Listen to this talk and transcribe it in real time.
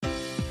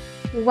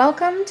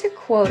Welcome to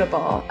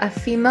Quotable, a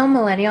female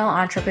millennial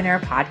entrepreneur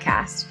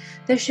podcast,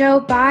 the show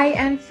by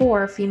and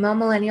for female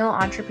millennial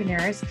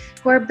entrepreneurs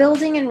who are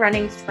building and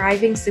running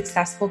thriving,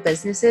 successful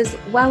businesses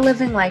while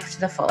living life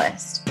to the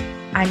fullest.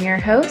 I'm your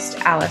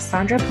host,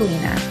 Alessandra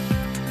Polina.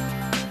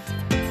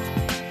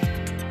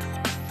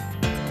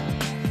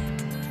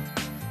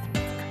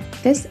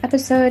 This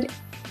episode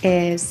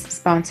is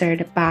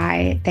sponsored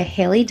by the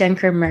Haley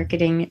Denker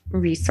Marketing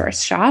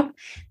Resource Shop.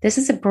 This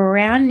is a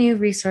brand new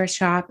resource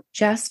shop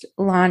just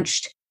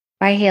launched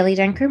by Haley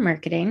Denker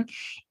Marketing,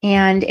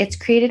 and it's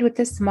created with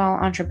the small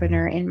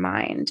entrepreneur in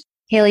mind.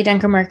 Haley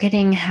Denker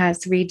Marketing has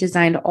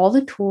redesigned all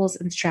the tools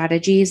and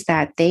strategies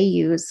that they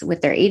use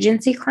with their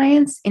agency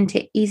clients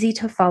into easy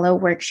to follow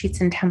worksheets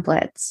and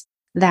templates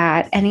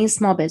that any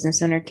small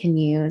business owner can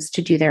use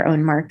to do their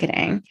own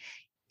marketing.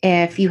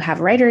 If you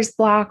have writer's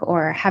block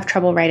or have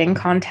trouble writing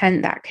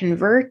content that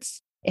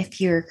converts,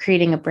 if you're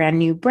creating a brand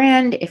new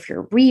brand, if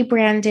you're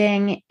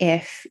rebranding,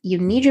 if you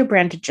need your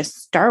brand to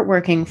just start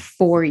working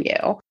for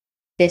you,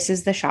 this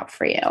is the shop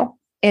for you.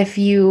 If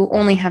you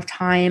only have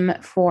time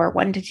for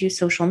 1 to 2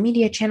 social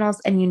media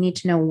channels and you need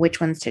to know which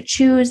ones to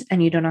choose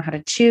and you don't know how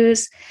to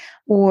choose,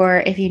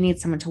 or if you need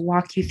someone to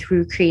walk you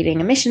through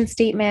creating a mission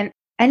statement,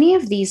 any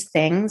of these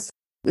things,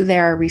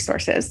 there are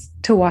resources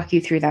to walk you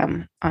through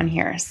them on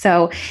here.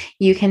 So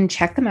you can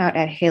check them out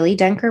at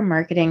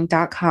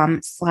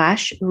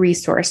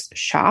haleydenkermarketing.com/resource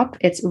shop.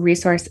 It's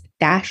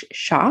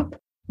resource-shop.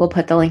 We'll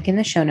put the link in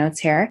the show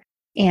notes here,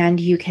 and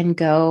you can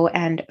go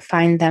and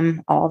find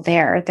them all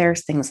there.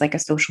 There's things like a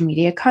social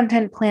media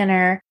content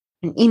planner,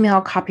 an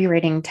email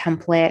copywriting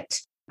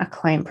template, a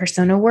client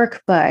persona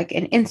workbook,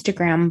 an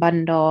Instagram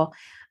bundle,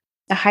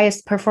 the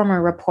highest performer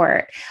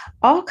report,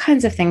 all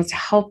kinds of things to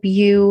help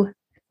you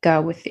go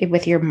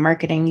with your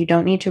marketing. You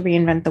don't need to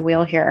reinvent the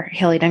wheel here.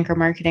 Haley Denker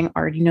Marketing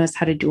already knows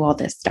how to do all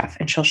this stuff,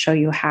 and she'll show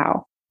you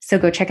how. So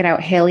go check it out,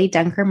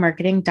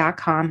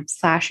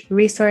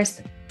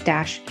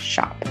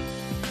 haleydenkermarketing.com/resource-shop.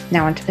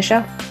 Now onto the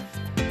show.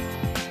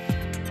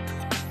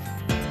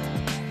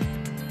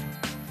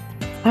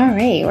 All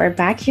right, we're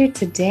back here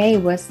today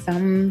with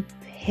some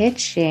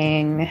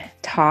pitching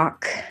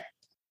talk.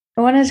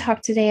 I want to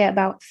talk today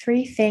about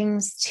 3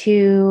 things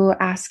to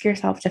ask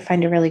yourself to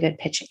find a really good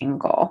pitch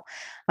angle.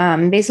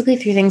 Basically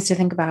 3 things to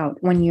think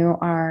about when you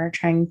are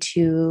trying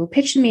to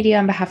pitch the media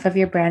on behalf of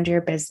your brand or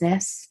your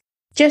business,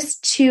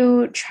 just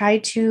to try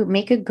to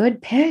make a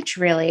good pitch,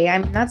 really. I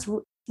mean, that's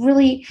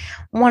really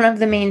one of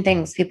the main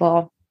things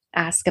people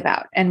ask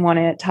about and want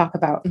to talk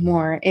about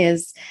more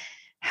is,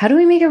 how do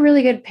we make a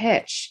really good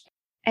pitch?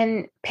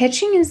 And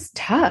pitching is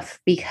tough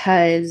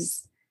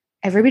because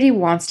everybody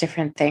wants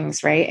different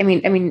things, right? I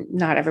mean,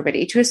 not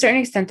everybody. To a certain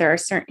extent, there are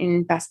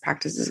certain best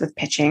practices with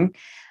pitching.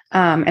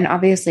 And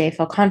obviously I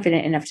feel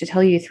confident enough to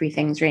tell you 3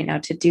 things right now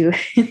to do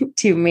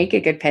to make a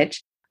good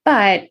pitch.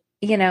 But,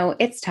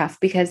 it's tough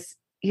because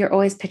you're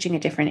always pitching a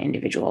different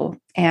individual,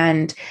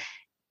 and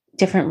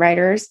different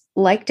writers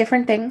like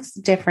different things.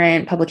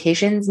 Different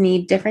publications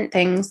need different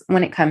things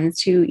when it comes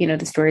to,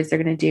 the stories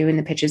they're going to do and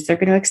the pitches they're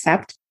going to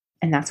accept.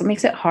 And that's what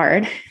makes it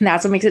hard. And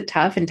that's what makes it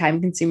tough and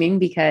time consuming,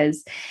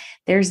 because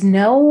there's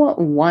no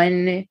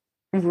one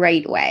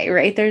right way,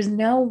 right? There's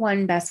no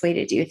one best way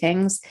to do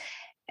things.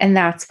 And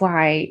that's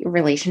why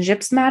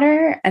relationships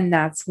matter. And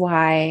that's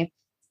why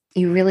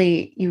you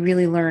really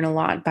learn a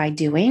lot by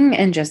doing,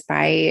 and just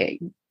by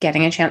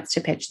getting a chance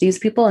to pitch these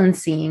people and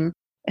seeing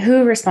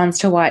who responds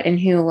to what and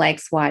who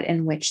likes what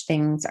and which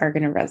things are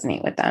going to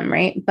resonate with them,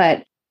 right?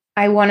 But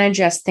I want to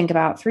just think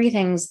about 3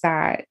 things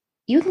that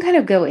you can kind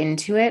of go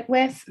into it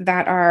with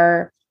that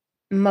are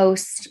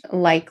most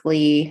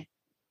likely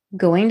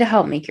going to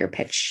help make your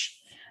pitch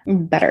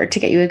better, to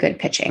get you a good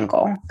pitch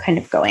angle kind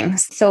of going.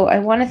 So I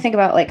want to think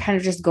about kind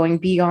of just going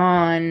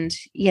beyond,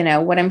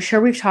 what I'm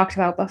sure we've talked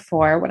about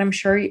before, what I'm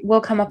sure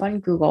will come up on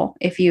Google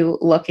if you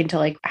look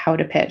into how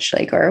to pitch,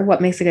 or what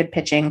makes a good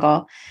pitch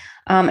angle,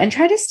 and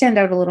try to stand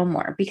out a little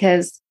more,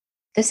 because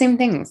the same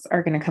things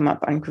are going to come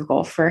up on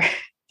Google for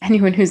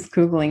anyone who's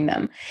Googling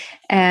them.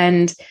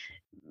 And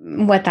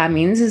what that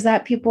means is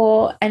that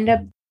people end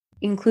up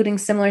including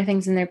similar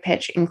things in their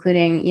pitch,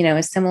 including,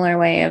 a similar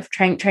way of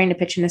trying to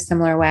pitch in a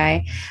similar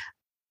way.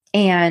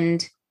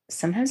 And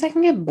sometimes that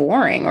can get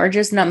boring or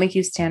just not make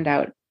you stand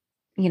out,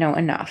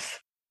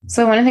 enough.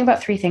 So I want to think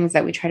about 3 things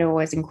that we try to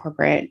always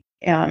incorporate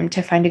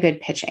to find a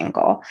good pitch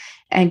angle,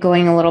 and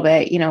going a little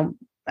bit,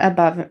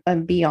 above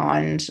and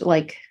beyond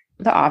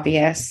the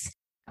obvious,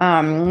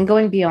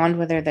 going beyond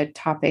whether the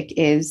topic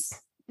is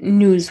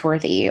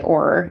newsworthy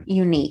or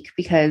unique,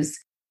 because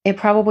it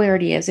probably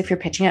already is if you're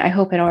pitching it. I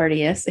hope it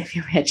already is if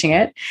you're pitching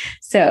it.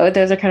 So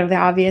those are kind of the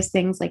obvious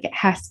things. There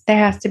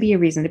has to be a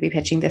reason to be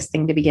pitching this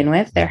thing to begin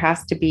with. It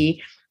has to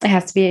be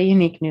a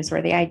unique,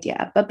 newsworthy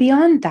idea. But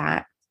beyond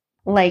that,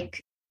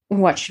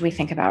 what should we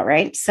think about,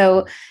 right?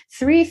 So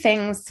 3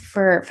 things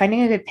for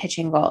finding a good pitch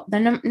angle.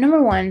 The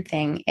number 1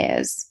 thing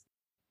is,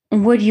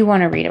 would you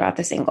want to read about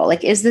this angle?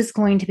 Is this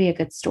going to be a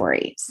good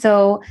story?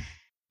 So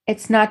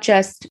it's not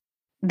just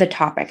the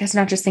topic. It's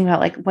not just thinking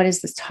about what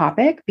is this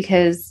topic?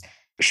 Because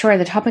sure,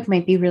 the topic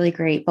might be really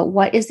great, but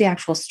what is the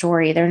actual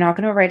story? They're not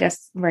going to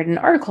write an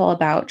article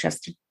about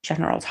just a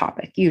general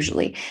topic,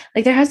 usually.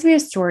 Like there has to be a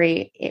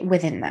story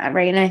within that,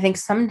 right? And I think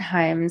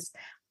sometimes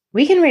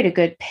we can write a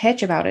good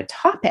pitch about a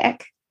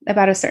topic,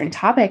 about a certain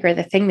topic or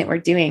the thing that we're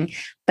doing,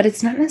 but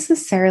it's not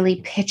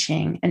necessarily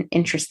pitching an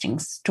interesting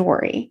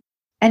story.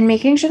 And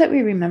making sure that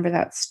we remember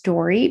that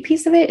story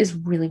piece of it is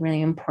really,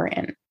 really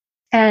important.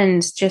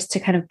 And just to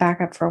kind of back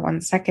up for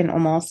 1 second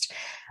almost,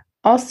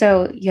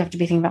 also, you have to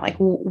be thinking about like,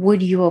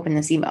 would you open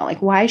this email?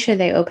 Like, why should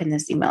they open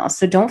this email?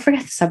 So don't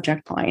forget the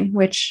subject line,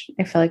 which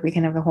I feel like we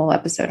can have a whole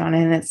episode on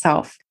it in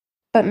itself.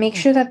 But make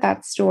sure that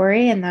that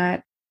story and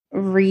that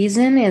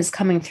reason is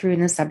coming through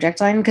in the subject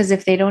line, because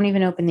if they don't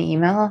even open the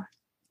email,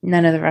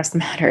 none of the rest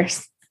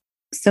matters.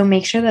 So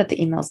make sure that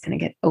the email is going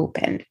to get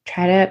opened.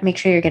 Try to make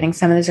sure you're getting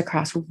some of this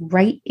across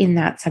right in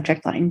that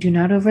subject line. Do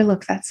not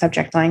overlook that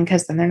subject line,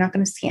 because then they're not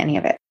going to see any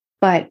of it.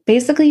 But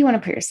basically, you want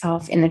to put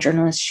yourself in the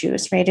journalist's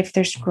shoes, right? If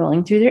they're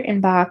scrolling through their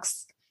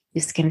inbox,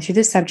 you skim through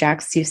the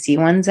subjects, you see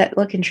ones that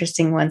look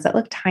interesting, ones that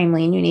look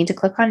timely, and you need to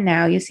click on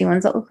now. You see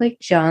ones that look like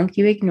junk,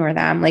 you ignore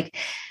them. Like,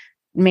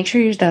 make sure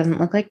yours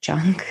doesn't look like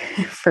junk,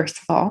 first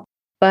of all.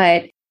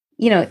 But,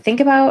 think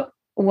about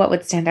what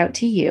would stand out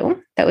to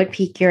you that would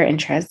pique your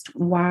interest.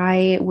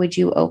 Why would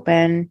you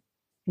open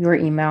your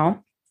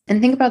email? And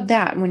think about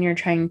that when you're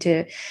trying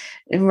to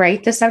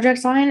write the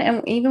subject line,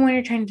 and even when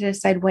you're trying to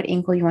decide what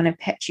angle you want to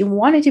pitch. You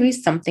want it to be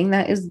something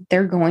that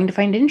they're going to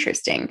find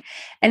interesting.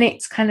 And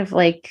it's kind of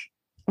like,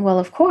 well,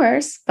 of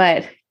course,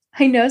 but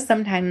I know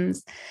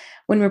sometimes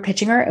when we're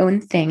pitching our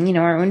own thing,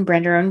 our own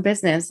brand, our own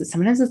business,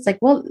 sometimes it's like,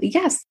 well,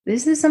 yes,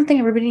 this is something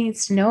everybody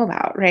needs to know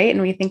about, right?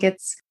 And we think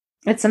it's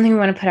something we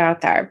want to put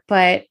out there,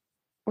 but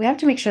we have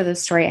to make sure the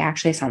story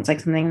actually sounds like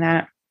something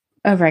that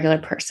a regular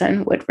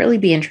person would really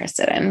be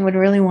interested in, would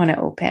really want to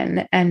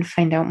open and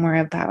find out more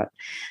about.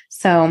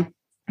 So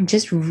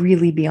just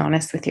really be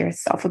honest with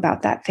yourself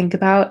about that. Think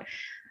about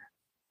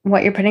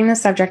what you're putting in the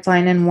subject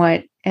line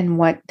and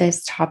what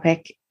this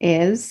topic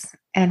is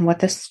and what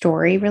the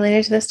story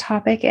related to this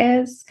topic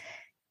is.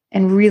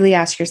 And really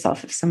ask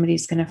yourself if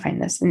somebody's going to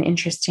find this an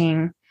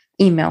interesting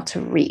email to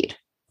read,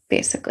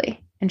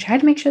 basically, and try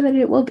to make sure that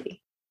it will be.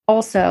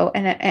 Also,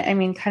 and I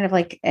mean, kind of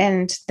like,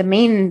 and the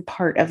main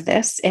part of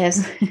this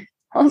is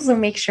also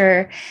make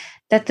sure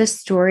that the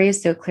story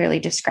is so clearly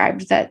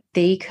described that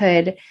they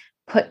could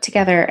put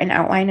together an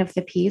outline of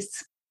the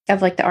piece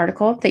of like the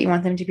article that you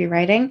want them to be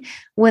writing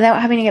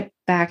without having to get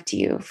back to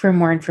you for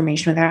more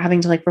information, without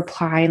having to like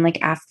reply and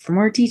like ask for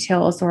more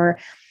details or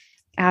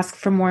ask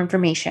for more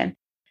information.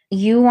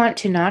 You want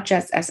to not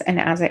just, as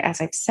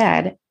I've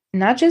said,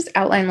 not just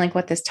outline like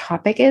what this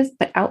topic is,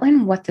 but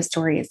outline what the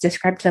story is.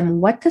 Describe to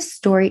them what the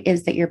story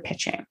is that you're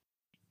pitching.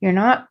 You're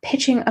not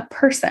pitching a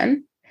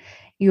person,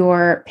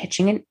 you're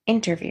pitching an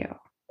interview,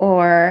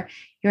 or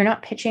you're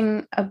not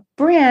pitching a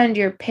brand,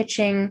 you're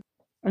pitching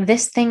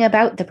this thing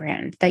about the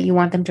brand that you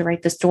want them to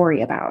write the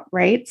story about,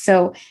 right?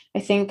 So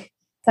I think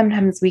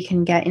sometimes we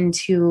can get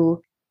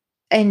into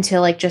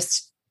like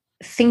just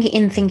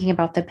thinking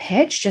about the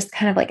pitch, just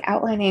kind of like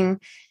outlining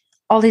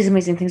all these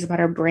amazing things about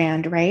our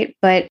brand, right?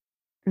 But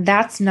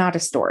that's not a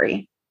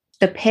story.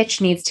 The pitch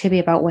needs to be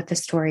about what the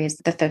story is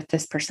that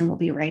this person will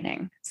be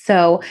writing.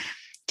 So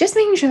just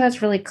making sure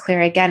that's really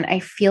clear. Again, I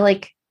feel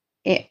like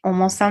it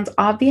almost sounds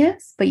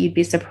obvious, but you'd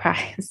be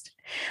surprised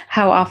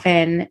how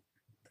often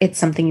it's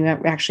something you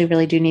actually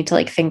really do need to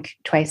like think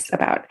twice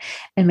about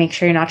and make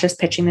sure you're not just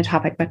pitching the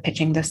topic, but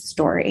pitching the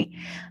story.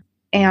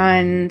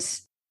 And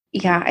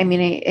yeah, I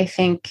mean, I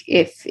think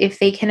if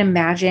they can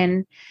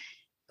imagine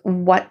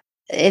what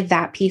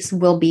that piece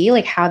will be,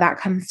 like how that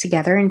comes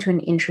together into an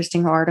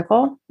interesting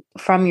article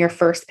from your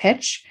first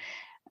pitch,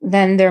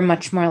 then they're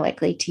much more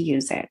likely to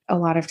use it. A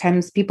lot of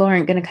times people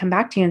aren't going to come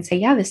back to you and say,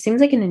 yeah, this seems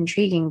like an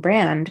intriguing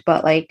brand,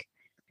 but like,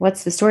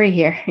 what's the story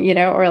here?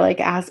 Or like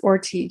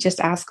to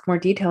just ask more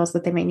details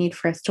that they might need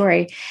for a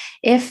story.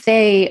 If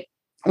they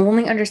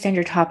only understand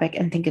your topic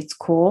and think it's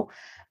cool,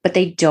 but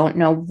they don't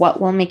know what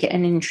will make it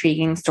an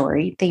intriguing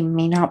story, they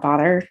may not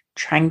bother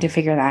trying to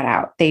figure that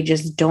out. They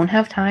just don't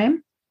have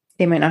time.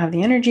 They might not have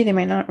the energy. They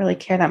might not really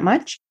care that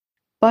much.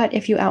 But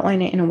if you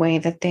outline it in a way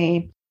that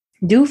they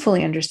do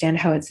fully understand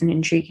how it's an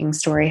intriguing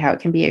story, how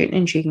it can be an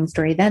intriguing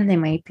story, then they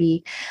might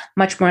be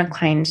much more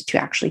inclined to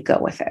actually go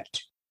with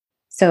it.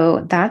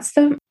 So that's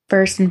the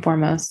first and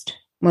foremost,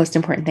 most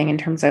important thing in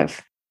terms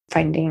of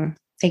finding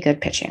a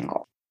good pitch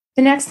angle.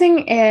 The next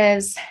thing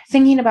is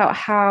thinking about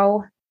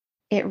how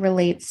it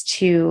relates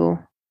to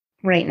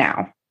right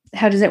now.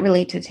 How does it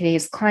relate to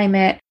today's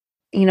climate?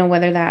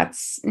 Whether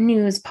that's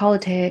news,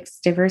 politics,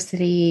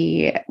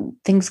 diversity,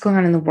 things going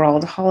on in the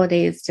world,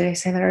 holidays. Did I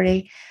say that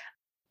already?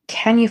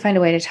 Can you find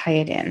a way to tie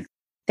it in?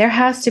 There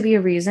has to be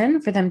a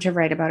reason for them to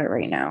write about it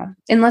right now,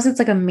 unless it's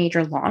like a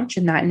major launch.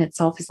 And that in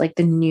itself is like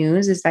the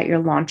news is that you're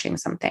launching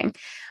something.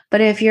 But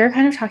if you're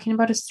kind of talking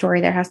about a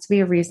story, there has to be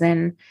a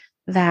reason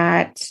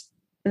that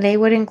they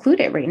would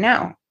include it right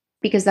now,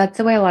 because that's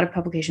the way a lot of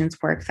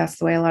publications work. That's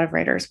the way a lot of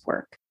writers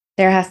work.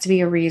 There has to be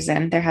a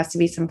reason. There has to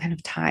be some kind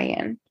of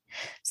tie-in.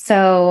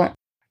 So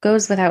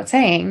goes without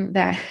saying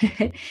that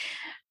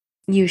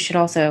you should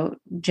also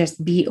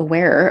just be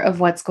aware of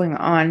what's going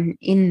on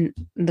in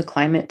the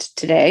climate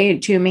today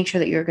to make sure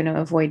that you're going to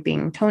avoid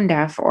being tone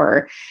deaf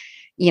or,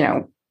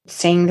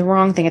 saying the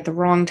wrong thing at the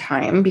wrong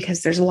time,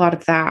 because there's a lot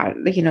of that,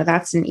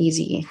 that's an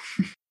easy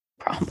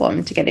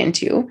problem to get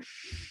into.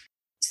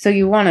 So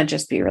you want to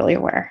just be really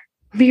aware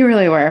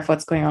of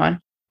what's going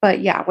on.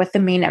 But yeah, with the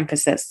main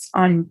emphasis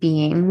on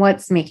being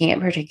what's making it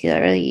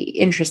particularly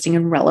interesting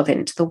and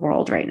relevant to the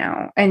world right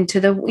now. And to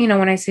the,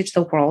 when I say to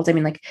the world, I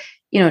mean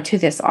to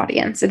this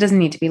audience. It doesn't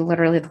need to be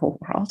literally the whole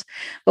world,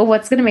 but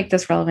what's going to make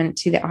this relevant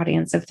to the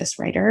audience of this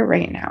writer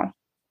right now?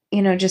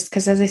 Just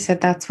because, as I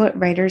said, that's what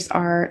writers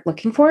are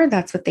looking for.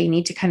 That's what they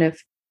need to kind of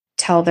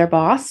tell their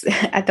boss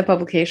at the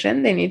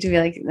publication. They need to be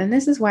like, and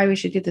this is why we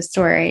should do the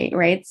story,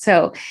 right?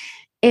 So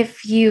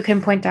if you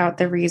can point out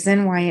the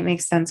reason why it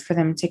makes sense for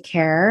them to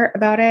care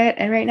about it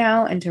and right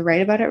now and to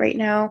write about it right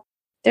now,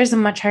 there's a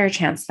much higher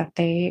chance that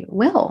they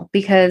will,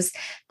 because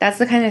that's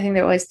the kind of thing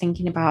they're always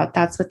thinking about.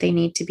 That's what they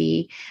need to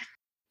be,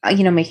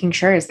 making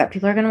sure is that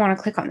people are going to want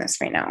to click on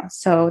this right now.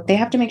 So they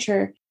have to make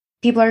sure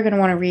people are going to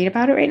want to read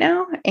about it right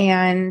now.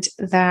 And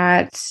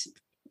that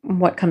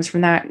what comes from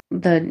that,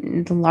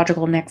 the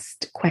logical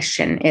next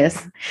question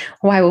is,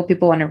 why will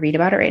people want to read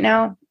about it right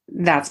now?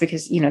 That's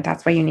because,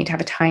 that's why you need to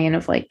have a tie-in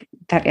of like,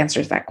 that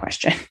answers that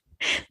question.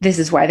 This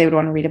is why they would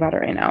want to read about it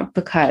right now,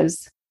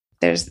 because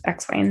there's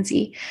X, Y, and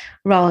Z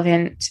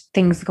relevant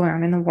things going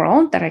on in the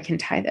world that I can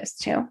tie this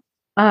to.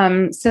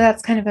 So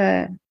that's kind of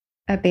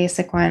a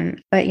basic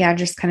one, but yeah,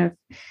 just kind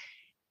of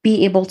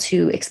be able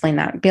to explain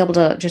that, be able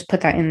to just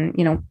put that in,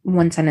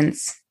 one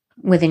sentence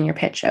within your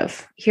pitch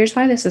of, here's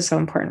why this is so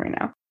important right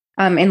now.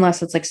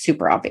 Unless it's like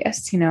super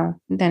obvious,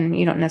 then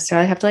you don't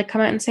necessarily have to like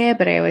come out and say it.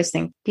 But I always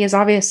think be as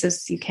obvious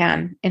as you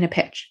can in a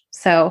pitch.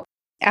 So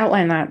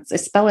outline that,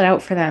 spell it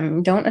out for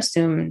them. Don't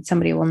assume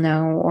somebody will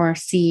know or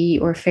see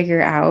or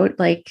figure out.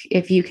 Like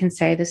if you can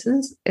say this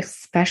is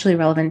especially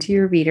relevant to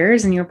your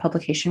readers and your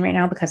publication right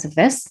now because of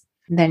this,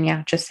 then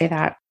yeah, just say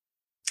that.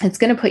 It's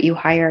going to put you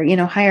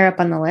higher up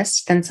on the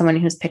list than someone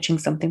who's pitching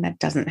something that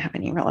doesn't have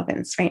any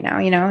relevance right now,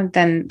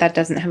 then that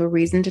doesn't have a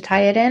reason to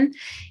tie it in.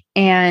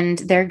 And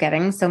they're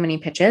getting so many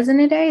pitches in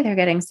a day. They're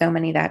getting so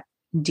many that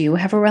do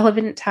have a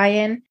relevant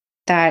tie-in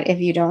that if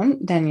you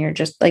don't, then you're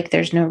just like,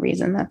 there's no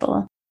reason that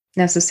they'll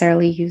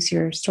necessarily use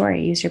your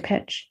story, use your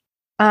pitch.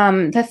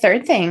 The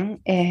third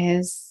thing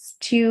is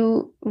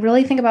to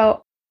really think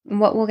about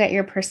what will get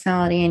your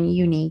personality and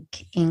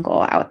unique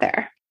angle out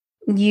there.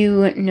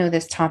 You know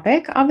this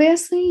topic,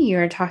 obviously.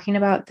 You're talking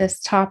about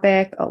this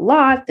topic a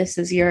lot. This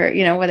is your,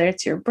 whether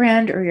it's your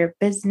brand or your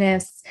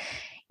business,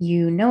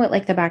 it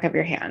like the back of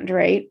your hand,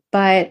 right?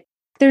 But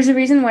there's a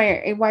reason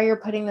why you're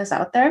putting this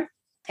out there.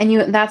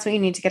 And that's what you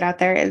need to get out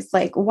there is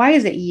like, why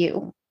is it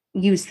you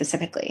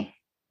specifically?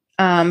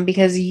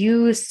 Because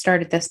you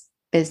started this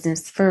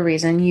business for a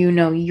reason.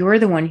 You're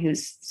the one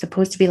who's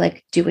supposed to be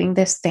like doing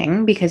this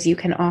thing because you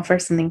can offer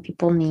something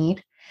people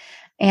need.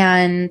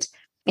 And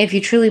if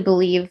you truly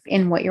believe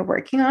in what you're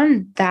working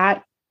on,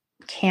 that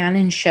can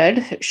and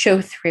should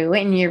show through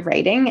in your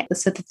writing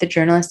so that the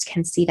journalist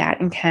can see that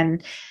and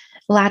can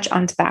latch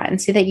onto that and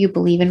see that you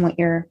believe in what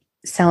you're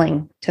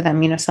selling to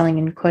them. Selling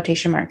in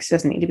quotation marks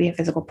doesn't need to be a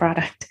physical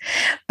product,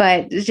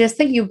 but just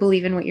that you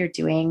believe in what you're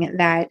doing,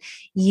 that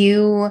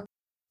you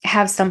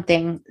have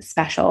something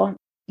special,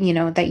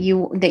 that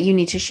you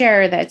need to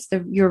share, that's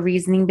your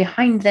reasoning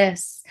behind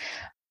this,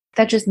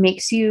 that just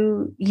makes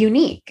you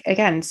unique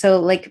again. So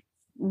like,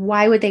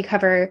 why would they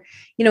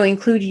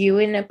include you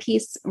in a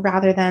piece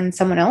rather than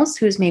someone else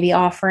who's maybe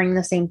offering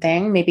the same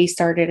thing, maybe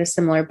started a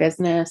similar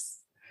business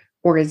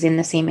or is in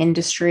the same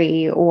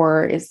industry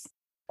or is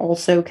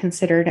also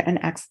considered an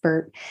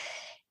expert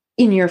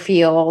in your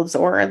fields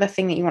or the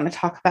thing that you want to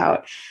talk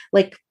about?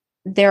 Like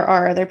there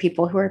are other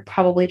people who are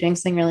probably doing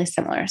something really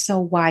similar. So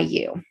why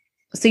you?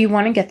 So you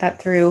want to get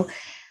that through.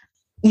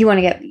 You want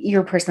to get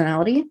your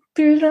personality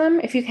through to them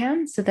if you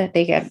can, so that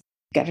they get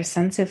a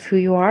sense of who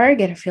you are,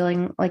 get a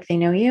feeling like they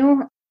know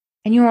you.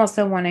 And you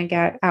also want to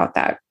get out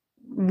that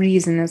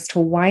reason as to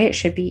why it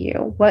should be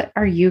you. What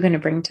are you going to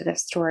bring to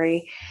this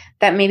story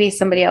that maybe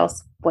somebody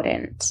else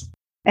wouldn't?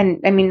 And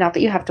I mean, not that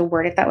you have to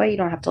word it that way. You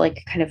don't have to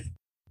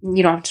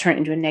you don't have to turn it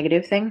into a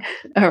negative thing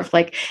or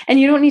and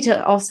you don't need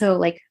to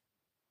also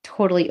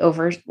totally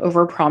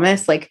over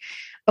promise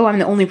oh, I'm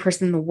the only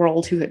person in the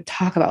world who could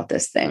talk about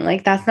this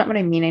thing. That's not what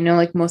I mean. I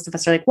know most of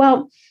us are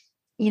well,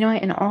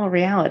 in all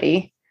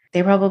reality,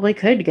 they probably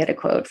could get a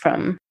quote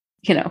from,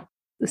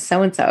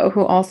 so-and-so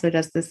who also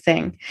does this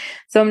thing.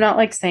 So I'm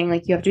not saying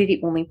you have to be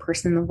the only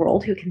person in the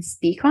world who can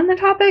speak on the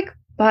topic,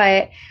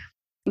 but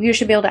you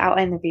should be able to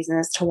outline the reason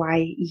as to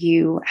why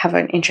you have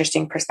an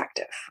interesting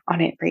perspective on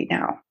it right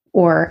now.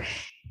 Or,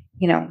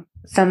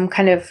 some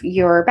kind of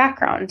your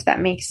background that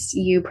makes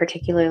you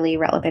particularly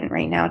relevant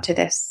right now to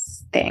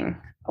this thing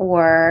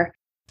or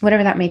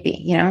whatever that may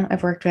be.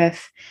 I've worked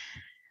with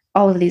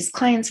all of these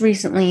clients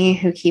recently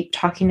who keep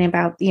talking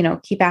about,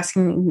 keep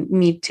asking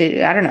me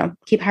to,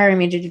 keep hiring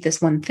me to do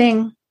this one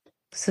thing.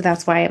 So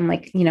that's why I'm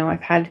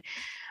I've had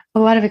a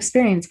lot of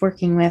experience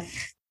working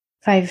with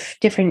 5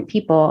 different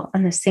people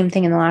on the same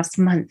thing in the last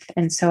month.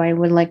 And so I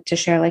would like to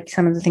share like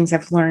some of the things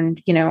I've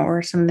learned,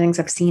 or some of the things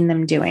I've seen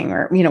them doing,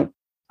 or,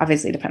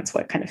 obviously depends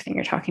what kind of thing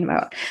you're talking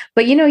about.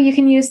 But, you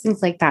can use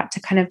things like that to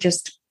kind of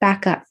just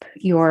back up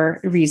your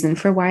reason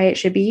for why it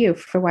should be you,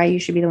 for why you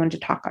should be the one to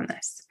talk on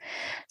this.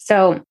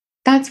 So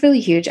that's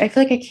really huge. I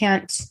feel like I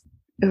can't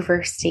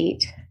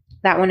overstate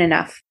that one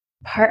enough.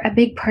 A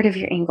big part of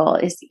your angle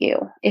is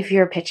you. If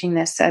you're pitching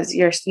this as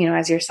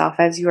as yourself,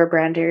 as your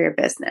brand or your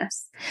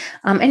business.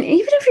 And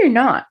even if you're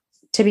not,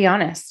 to be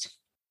honest,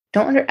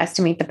 don't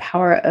underestimate the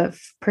power of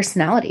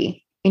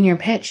personality in your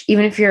pitch.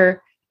 Even if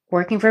you're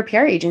working for a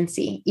PR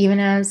agency, even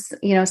as,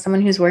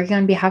 someone who's working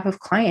on behalf of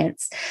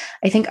clients,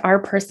 I think our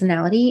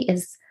personality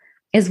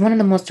is one of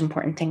the most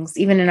important things,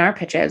 even in our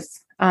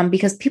pitches,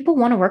 because people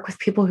want to work with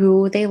people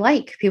who they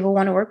like. People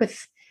want to work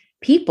with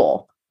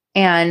people.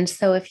 And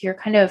so if you're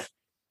kind of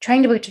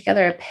trying to put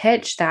together a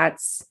pitch that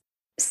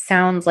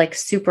sounds like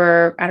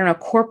super, I don't know,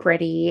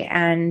 corporate-y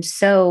and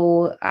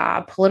so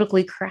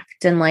politically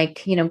correct and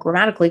like,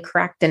 grammatically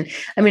correct. And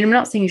I mean, I'm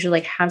not saying you should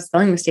like have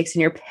spelling mistakes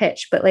in your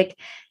pitch, but like,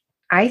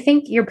 I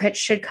think your pitch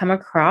should come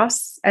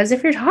across as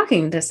if you're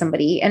talking to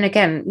somebody. And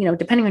again,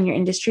 depending on your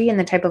industry and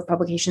the type of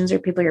publications or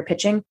people you're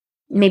pitching,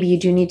 maybe you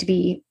do need to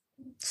be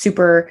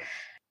super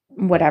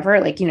whatever,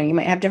 like, you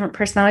might have different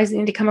personalities that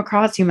need to come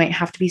across. You might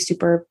have to be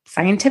super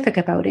scientific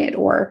about it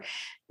or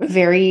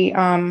very,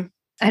 I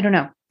don't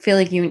know, feel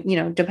like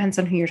depends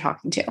on who you're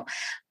talking to.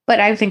 But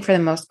I think for the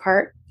most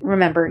part,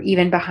 remember,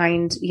 even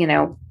behind,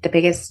 the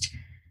biggest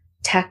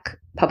tech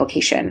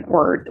publication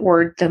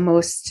or the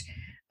most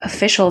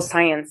official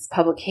science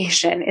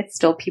publication, it's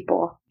still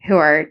people who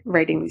are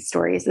writing these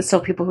stories. It's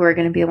still people who are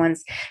going to be the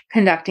ones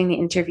conducting the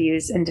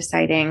interviews and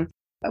deciding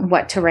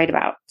what to write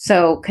about.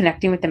 So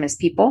connecting with them as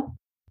people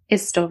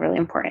is still really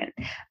important.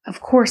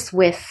 Of course,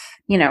 with,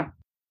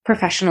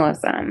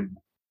 professionalism,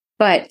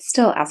 but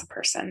still as a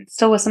person,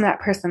 still with some of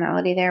that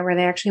personality there where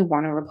they actually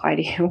want to reply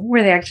to you,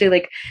 where they actually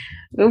like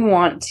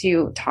want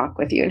to talk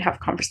with you and have a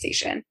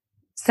conversation.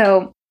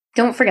 So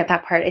don't forget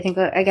that part. I think,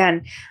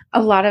 again,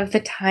 a lot of the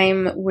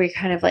time we're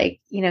kind of like,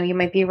 you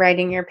might be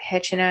writing your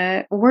pitch in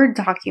a Word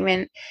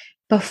document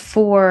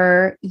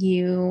before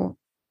you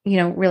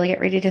really get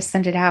ready to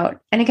send it out.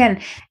 And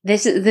again,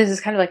 this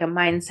is kind of like a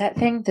mindset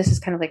thing. This is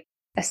kind of like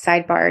a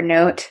sidebar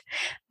note.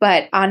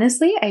 But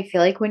honestly, I feel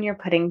like when you're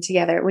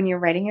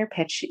writing your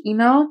pitch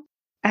email,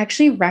 I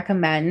actually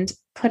recommend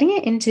putting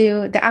it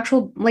into the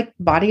actual like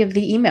body of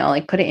the email,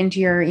 like put it into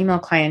your email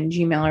client,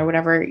 Gmail or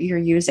whatever you're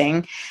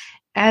using,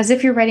 as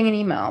if you're writing an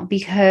email,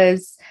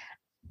 because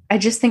I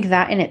just think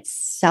that in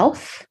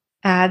itself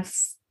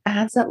adds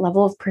that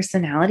level of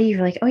personality.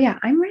 You're like, oh yeah,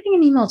 I'm writing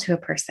an email to a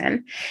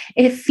person.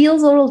 It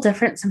feels a little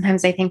different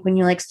sometimes, I think, when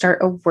you like start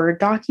a Word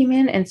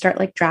document and start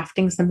like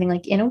drafting something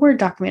like in a Word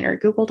document or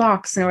Google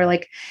Docs, or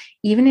like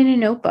even in a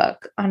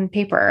notebook on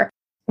paper,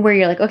 where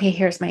you're like, okay,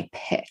 here's my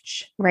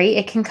pitch, right?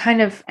 It can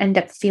kind of end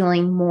up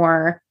feeling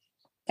more,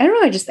 I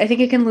don't know. I think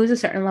it can lose a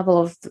certain amount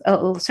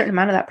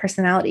of that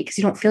personality because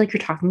you don't feel like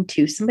you're talking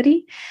to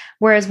somebody.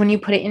 Whereas when you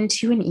put it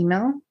into an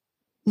email,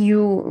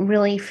 you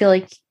really feel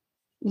like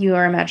you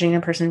are imagining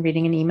a person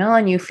reading an email,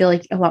 and you feel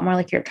like a lot more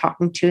like you're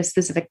talking to a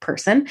specific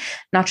person,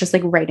 not just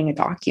like writing a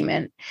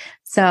document.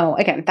 So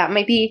again,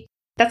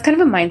 that's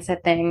kind of a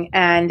mindset thing,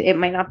 and it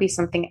might not be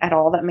something at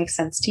all that makes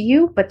sense to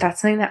you, but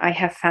that's something that I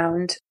have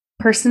found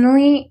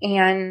personally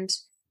and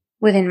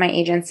within my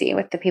agency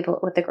with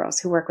the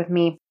girls who work with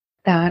me,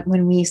 that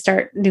when we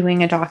start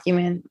doing a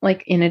document,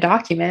 like in a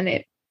document,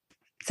 it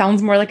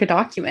sounds more like a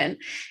document.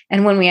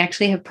 And when we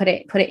actually have put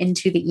it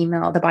into the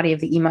email, the body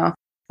of the email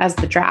as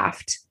the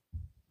draft,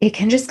 it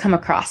can just come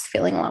across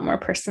feeling a lot more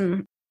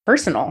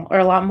personal or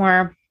a lot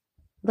more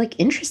like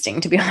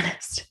interesting, to be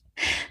honest.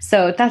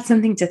 So that's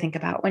something to think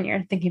about when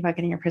you're thinking about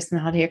getting your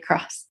personality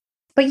across.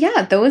 But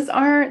yeah, those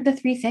are the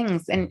 3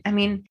 things. And I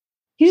mean,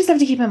 you just have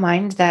to keep in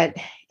mind that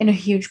in a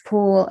huge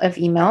pool of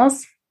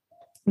emails,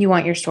 you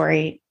want your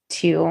story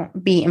to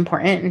be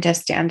important and to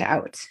stand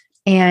out.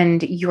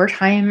 And your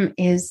time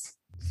is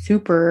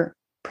super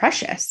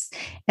precious.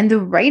 And the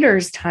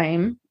writer's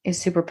time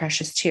is super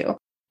precious too.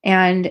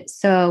 And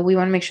so we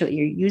want to make sure that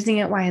you're using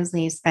it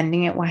wisely,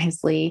 spending it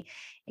wisely,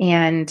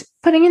 and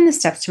putting in the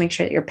steps to make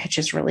sure that your pitch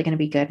is really going to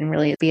be good and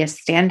really be a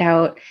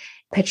standout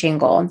pitch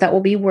angle that will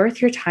be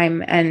worth your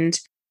time and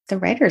the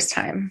writer's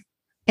time.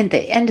 At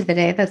the end of the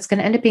day, that's going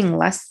to end up being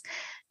less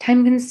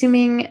time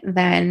consuming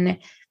than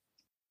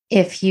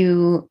if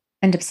you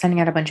end up sending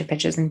out a bunch of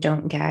pitches and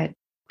don't get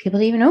people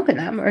to even open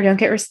them or don't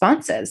get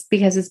responses,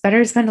 because it's better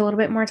to spend a little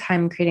bit more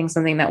time creating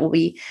something that will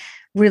be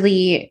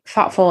really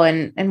thoughtful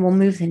and will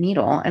move the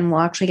needle and will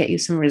actually get you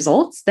some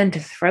results than to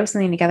throw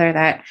something together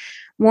that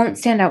won't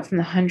stand out from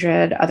the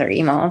 100 other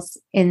emails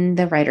in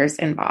the writer's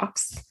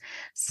inbox.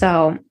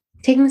 So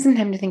taking some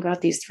time to think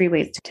about these 3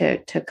 ways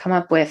to come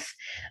up with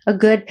a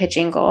good pitch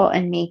angle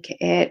and make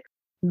it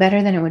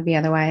better than it would be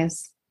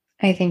otherwise,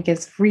 I think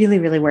is really,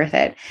 really worth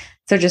it.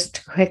 So just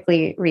to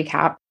quickly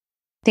recap,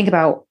 think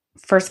about,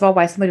 first of all,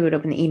 why somebody would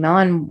open the email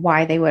and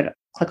why they would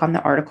click on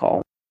the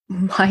article.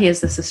 Why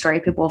is this a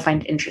story people will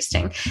find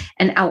interesting?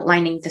 And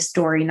outlining the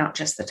story, not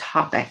just the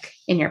topic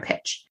in your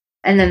pitch.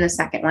 And then the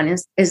second one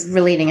is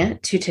relating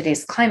it to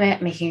today's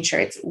climate, making sure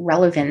it's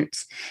relevant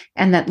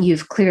and that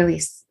you've clearly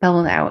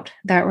spelled out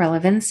that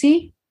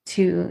relevancy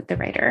to the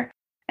writer.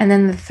 And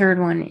then the third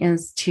one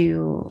is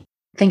to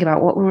think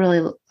about what will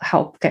really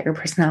help get your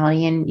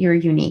personality and your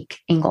unique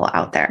angle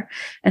out there.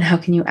 And how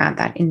can you add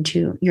that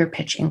into your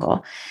pitch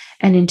angle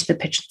and into the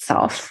pitch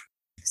itself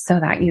so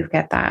that you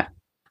get that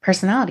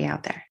personality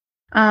out there.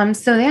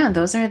 So yeah,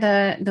 those are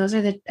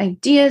the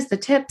ideas, the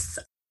tips.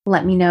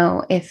 Let me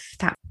know if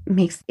that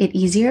makes it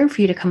easier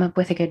for you to come up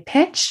with a good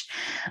pitch.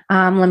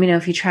 Let me know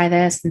if you try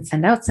this and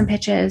send out some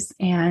pitches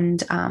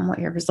and what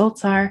your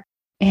results are.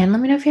 And let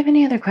me know if you have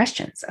any other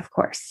questions, of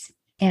course.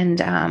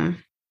 And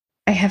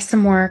I have some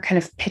more kind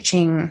of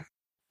pitching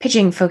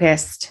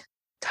focused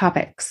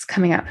topics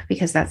coming up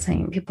because that's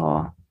something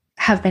people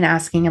have been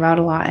asking about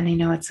a lot. And I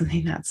know it's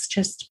something that's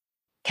just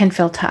can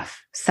feel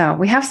tough. So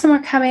we have some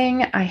more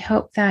coming. I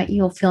hope that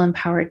you'll feel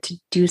empowered to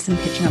do some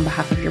pitching on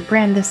behalf of your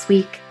brand this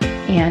week.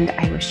 And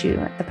I wish you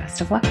the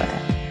best of luck with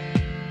it.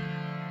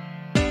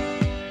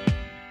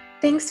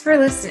 Thanks for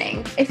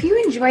listening. If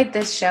you enjoyed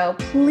this show,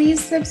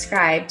 please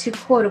subscribe to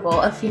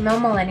Quotable, a female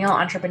millennial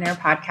entrepreneur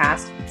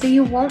podcast, so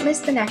you won't miss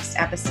the next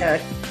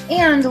episode.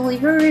 And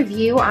leave a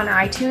review on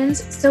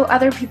iTunes so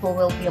other people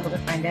will be able to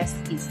find us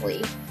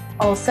easily.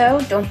 Also,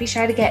 don't be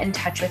shy to get in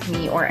touch with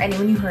me or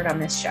anyone you heard on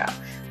this show.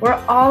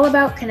 We're all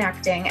about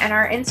connecting, and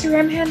our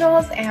Instagram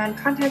handles and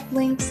contact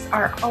links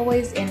are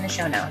always in the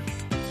show notes.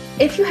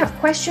 If you have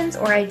questions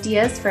or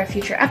ideas for a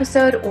future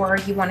episode, or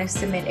you want to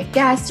submit a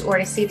guest or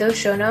to see those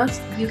show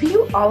notes, you can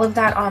do all of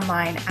that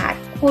online at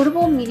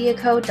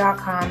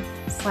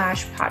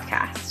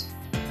quotablemediaco.com/podcast.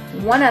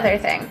 One other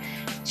thing,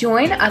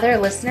 join other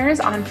listeners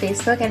on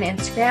Facebook and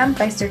Instagram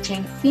by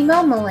searching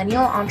Female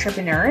Millennial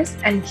Entrepreneurs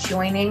and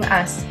joining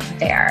us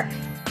there.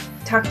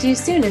 Talk to you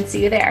soon and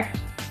see you there.